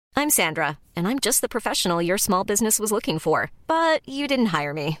I'm Sandra, and I'm just the professional your small business was looking for. But you didn't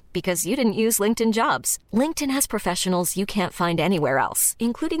hire me because you didn't use LinkedIn Jobs. LinkedIn has professionals you can't find anywhere else,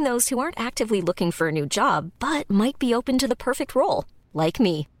 including those who aren't actively looking for a new job, but might be open to the perfect role, like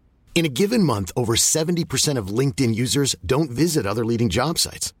me. In a given month, over 70% of LinkedIn users don't visit other leading job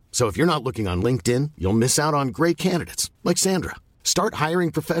sites. So if you're not looking on LinkedIn, you'll miss out on great candidates like Sandra. Start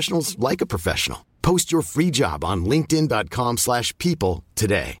hiring professionals like a professional. Post your free job on linkedin.com/people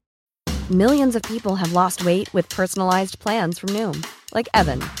today. Millions of people have lost weight with personalized plans from Noom. Like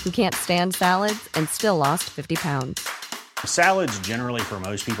Evan, who can't stand salads and still lost 50 pounds. Salads generally for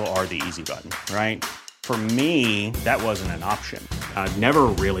most people are the easy button, right? For me, that wasn't an option. I never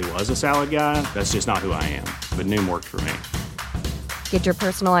really was a salad guy. That's just not who I am. But Noom worked for me. Get your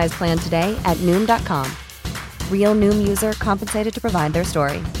personalized plan today at Noom.com. Real Noom user compensated to provide their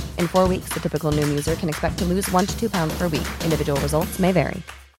story. In 4 weeks, the typical Noom user can expect to lose 1 to 2 pounds per week. Individual results may vary.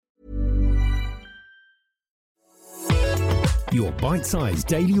 Your bite-sized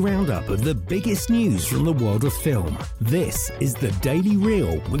daily roundup of the biggest news from the world of film. This is The Daily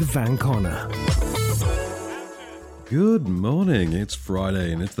Reel with Van Connor. Good morning, it's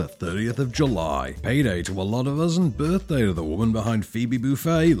Friday and it's the 30th of July. Payday to a lot of us and birthday to the woman behind Phoebe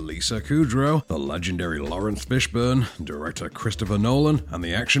Buffay, Lisa Kudrow, the legendary Lawrence Fishburne, director Christopher Nolan, and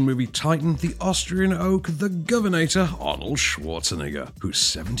the action movie titan, the Austrian oak, the Governator, Arnold Schwarzenegger, who's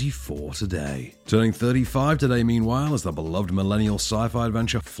 74 today. Turning 35 today, meanwhile, is the beloved millennial sci-fi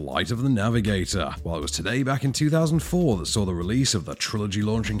adventure Flight of the Navigator, while it was today back in 2004 that saw the release of the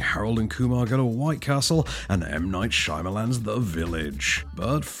trilogy-launching Harold and Kumar Go to White Castle and M. Night Shyamalan's The Village.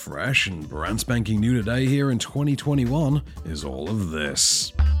 But fresh and brand spanking new today here in 2021 is all of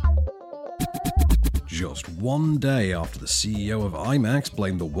this. Just one day after the CEO of IMAX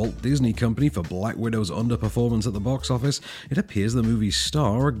blamed the Walt Disney Company for Black Widow's underperformance at the box office, it appears the movie's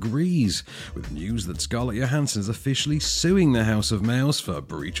star agrees, with news that Scarlett Johansson is officially suing the House of Mouse for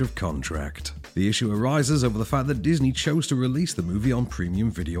breach of contract. The issue arises over the fact that Disney chose to release the movie on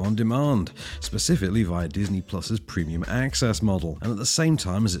premium video on demand, specifically via Disney Plus's premium access model, and at the same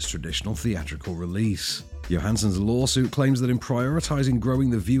time as its traditional theatrical release. Johansson's lawsuit claims that in prioritizing growing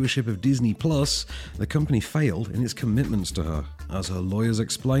the viewership of Disney Plus, the company failed in its commitments to her. As her lawyers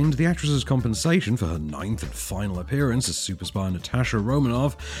explained, the actress's compensation for her ninth and final appearance as superspy Natasha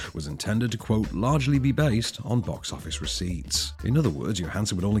Romanoff was intended to, quote, largely be based on box office receipts. In other words,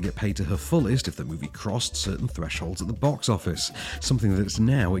 Johansson would only get paid to her fullest if the movie crossed certain thresholds at the box office, something that it's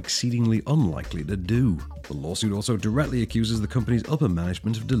now exceedingly unlikely to do. The lawsuit also directly accuses the company's upper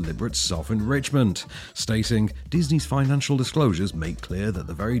management of deliberate self-enrichment, stating, Disney's financial disclosures make clear that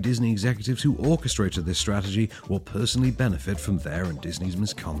the very Disney executives who orchestrated this strategy will personally benefit from their and Disney's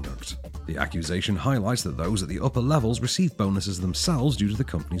misconduct. The accusation highlights that those at the upper levels receive bonuses themselves due to the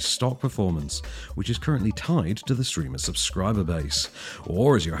company's stock performance, which is currently tied to the streamer's subscriber base.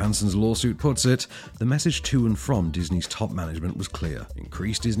 Or, as Johansson's lawsuit puts it, the message to and from Disney's top management was clear.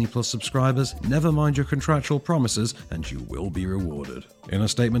 Increase Disney Plus subscribers, never mind your contractual promises, and you will be rewarded. In a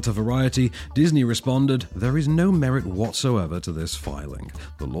statement to Variety, Disney responded, there is no merit whatsoever to this filing.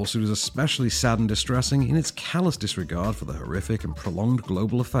 The lawsuit is especially sad and distressing in its callous disregard for the horrific and prolonged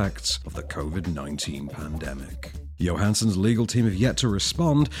global effects of the COVID-19 pandemic. Johansson's legal team have yet to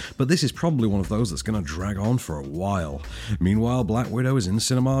respond, but this is probably one of those that's going to drag on for a while. Meanwhile, Black Widow is in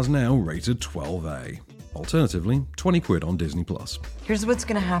cinemas now, rated 12A. Alternatively, 20 quid on Disney+. Here's what's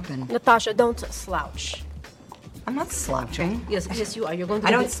gonna happen. Natasha, don't slouch. I'm not slouching. Yes, you are. You're going to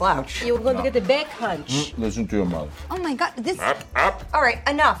I don't slouch. You're going to get the back hunch. Listen to your mother. Oh my god, this... Up. All right,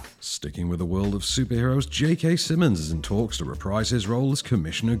 enough. Sticking with the world of superheroes, J.K. Simmons is in talks to reprise his role as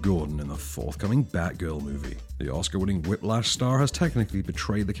Commissioner Gordon in the forthcoming Batgirl movie. The Oscar-winning Whiplash star has technically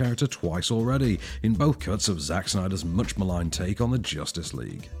betrayed the character twice already, in both cuts of Zack Snyder's much-maligned take on the Justice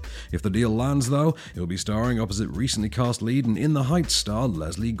League. If the deal lands, though, he'll be starring opposite recently cast lead and In the Heights star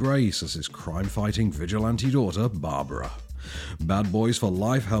Leslie Grace as his crime-fighting vigilante daughter, Barbara. Bad Boys for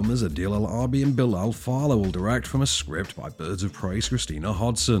Life helmers Adil El-Arbi and Bilal Farlow will direct from a script by Birds of Prey's Christina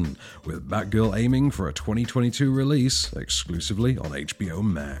Hodson, with Batgirl aiming for a 2022 release exclusively on HBO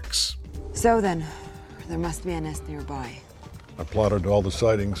Max. So then, there must be a nest nearby. I plotted all the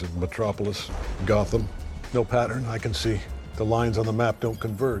sightings in Metropolis, Gotham. No pattern I can see. The lines on the map don't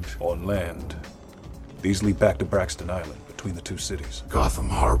converge. On land. These lead back to Braxton Island, between the two cities. Gotham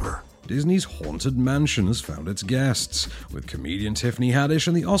Harbor. Disney's Haunted Mansion has found its guests, with comedian Tiffany Haddish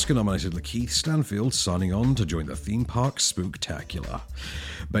and the Oscar-nominated Lakeith Stanfield signing on to join the theme park spooktacular.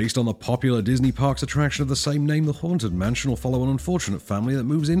 Based on the popular Disney Parks attraction of the same name, the Haunted Mansion will follow an unfortunate family that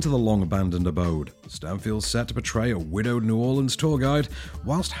moves into the long-abandoned abode. Stanfield's set to portray a widowed New Orleans tour guide,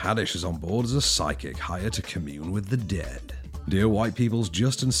 whilst Haddish is on board as a psychic hired to commune with the dead. Dear White People's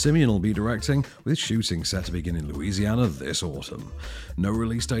Justin Simeon will be directing, with shooting set to begin in Louisiana this autumn. No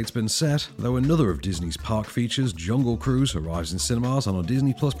release date's been set, though another of Disney's park features, Jungle Cruise, arrives in cinemas on a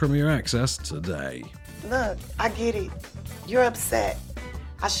Disney Plus Premier Access today. Look, I get it. You're upset.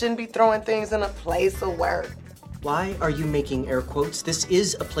 I shouldn't be throwing things in a place of work. Why are you making air quotes? This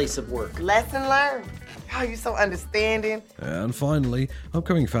is a place of work. Lesson learned. How you so understanding? And finally,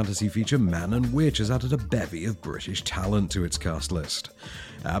 upcoming fantasy feature Man and Witch has added a bevy of British talent to its cast list.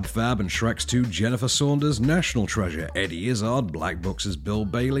 Ab Fab and Shrek's 2 Jennifer Saunders, National Treasure Eddie Izzard, Black Books' Bill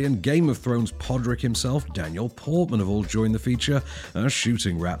Bailey, and Game of Thrones Podrick himself, Daniel Portman, have all joined the feature as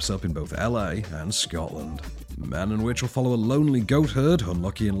shooting wraps up in both LA and Scotland. Man and Witch will follow a lonely goat herd,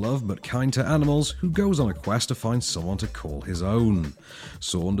 unlucky in love but kind to animals, who goes on a quest to find someone to call his own.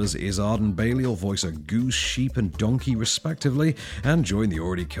 Saunders, Izzard, and Bailey will voice a goose, sheep, and donkey respectively, and join the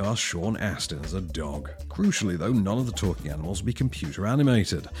already cast Sean Astin as a dog. Crucially though, none of the talking animals will be computer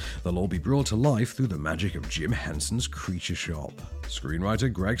animated. They'll all be brought to life through the magic of Jim Henson's Creature Shop.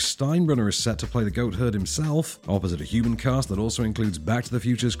 Screenwriter Greg Steinbrenner is set to play the goat herd himself, opposite a human cast that also includes Back to the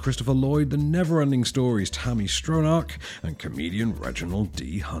Future's Christopher Lloyd, The Neverending Story's Tammy Stronach, and comedian Reginald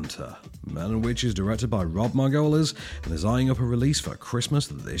D. Hunter. Man and Witch is directed by Rob Margolis and is eyeing up a release for Christmas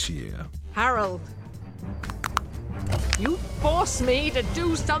this year. Harold, you force me to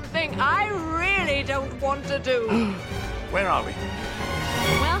do something I really don't want to do. Where are we?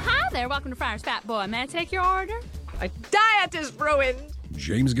 Well, hi there. Welcome to Friar's Fat Boy. May I take your order? My diet is ruined.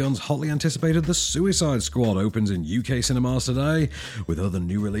 James Gunn's hotly anticipated The Suicide Squad opens in UK cinemas today, with other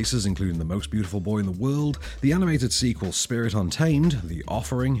new releases including The Most Beautiful Boy in the World, the animated sequel Spirit Untamed, The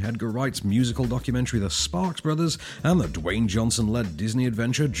Offering, Edgar Wright's musical documentary The Sparks Brothers, and the Dwayne Johnson-led Disney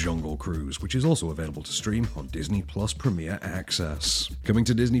adventure Jungle Cruise, which is also available to stream on Disney Plus Premier Access. Coming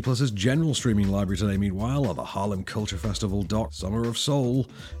to Disney Plus's general streaming library today, meanwhile, are the Harlem Culture Festival doc Summer of Soul,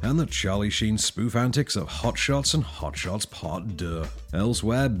 and the Charlie Sheen spoof antics of Hot Shots and Hot Shots Part 2.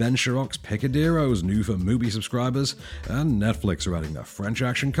 Elsewhere, Ben Sharrock's Picadero's new for Mubi subscribers, and Netflix are adding their French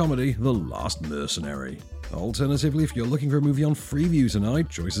action comedy, The Last Mercenary. Alternatively, if you're looking for a movie on Freeview tonight,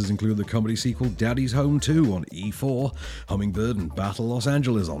 choices include the comedy sequel Daddy's Home 2 on E4, Hummingbird and Battle Los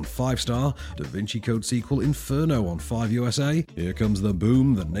Angeles on 5-Star, Da Vinci Code sequel Inferno on 5 USA, Here Comes the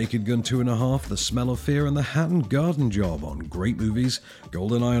Boom, The Naked Gun 2.5, The Smell of Fear, and The Hatton Garden Job on Great Movies,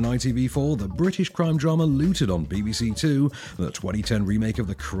 GoldenEye on ITV4, the British crime drama Looted on BBC 2, the 2010 remake of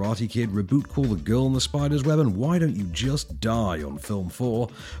The Karate Kid reboot called The Girl in the Spider's Web, and Why Don't You Just Die on Film 4,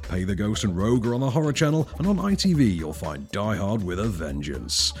 Pay the Ghost and Rogue are on the Horror Channel, and on ITV you'll find Die Hard with a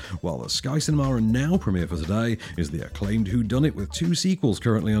Vengeance. While the Sky Cinema and Now premiere for today is the acclaimed Whodunit with 2 sequels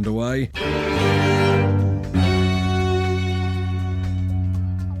currently underway.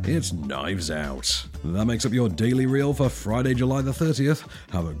 It's Knives Out. That makes up your daily reel for Friday, July the 30th.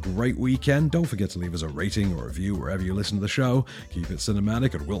 Have a great weekend. Don't forget to leave us a rating or review wherever you listen to the show. Keep it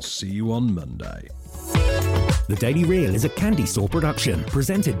cinematic, and we'll see you on Monday. The Daily Reel is a Candy Store production,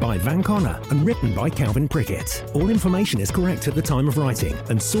 presented by Van Connor and written by Calvin Prickett. All information is correct at the time of writing,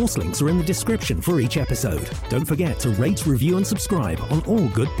 and source links are in the description for each episode. Don't forget to rate, review, and subscribe on all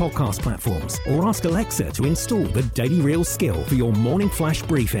good podcast platforms, or ask Alexa to install the Daily Reel skill for your morning flash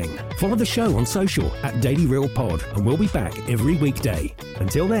briefing. Follow the show on social at Daily Reel Pod, and we'll be back every weekday.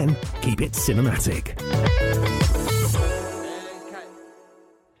 Until then, keep it cinematic.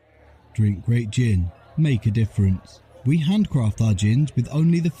 Drink great gin. Make a difference. We handcraft our gins with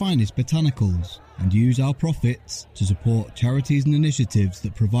only the finest botanicals and use our profits to support charities and initiatives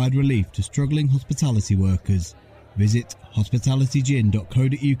that provide relief to struggling hospitality workers. Visit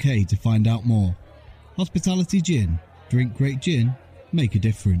hospitalitygin.co.uk to find out more. Hospitality Gin. Drink great gin. Make a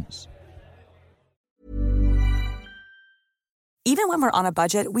difference. Even when we're on a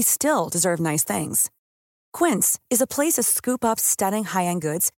budget, we still deserve nice things. Quince is a place to scoop up stunning high-end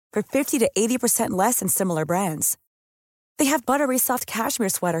goods for 50 to 80% less than similar brands. They have buttery soft cashmere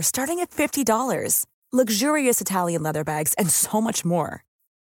sweaters starting at $50, luxurious Italian leather bags, and so much more.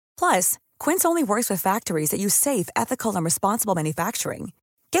 Plus, Quince only works with factories that use safe, ethical, and responsible manufacturing.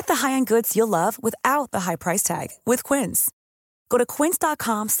 Get the high-end goods you'll love without the high price tag with Quince. Go to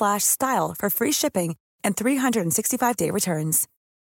quince.com/style for free shipping and 365-day returns.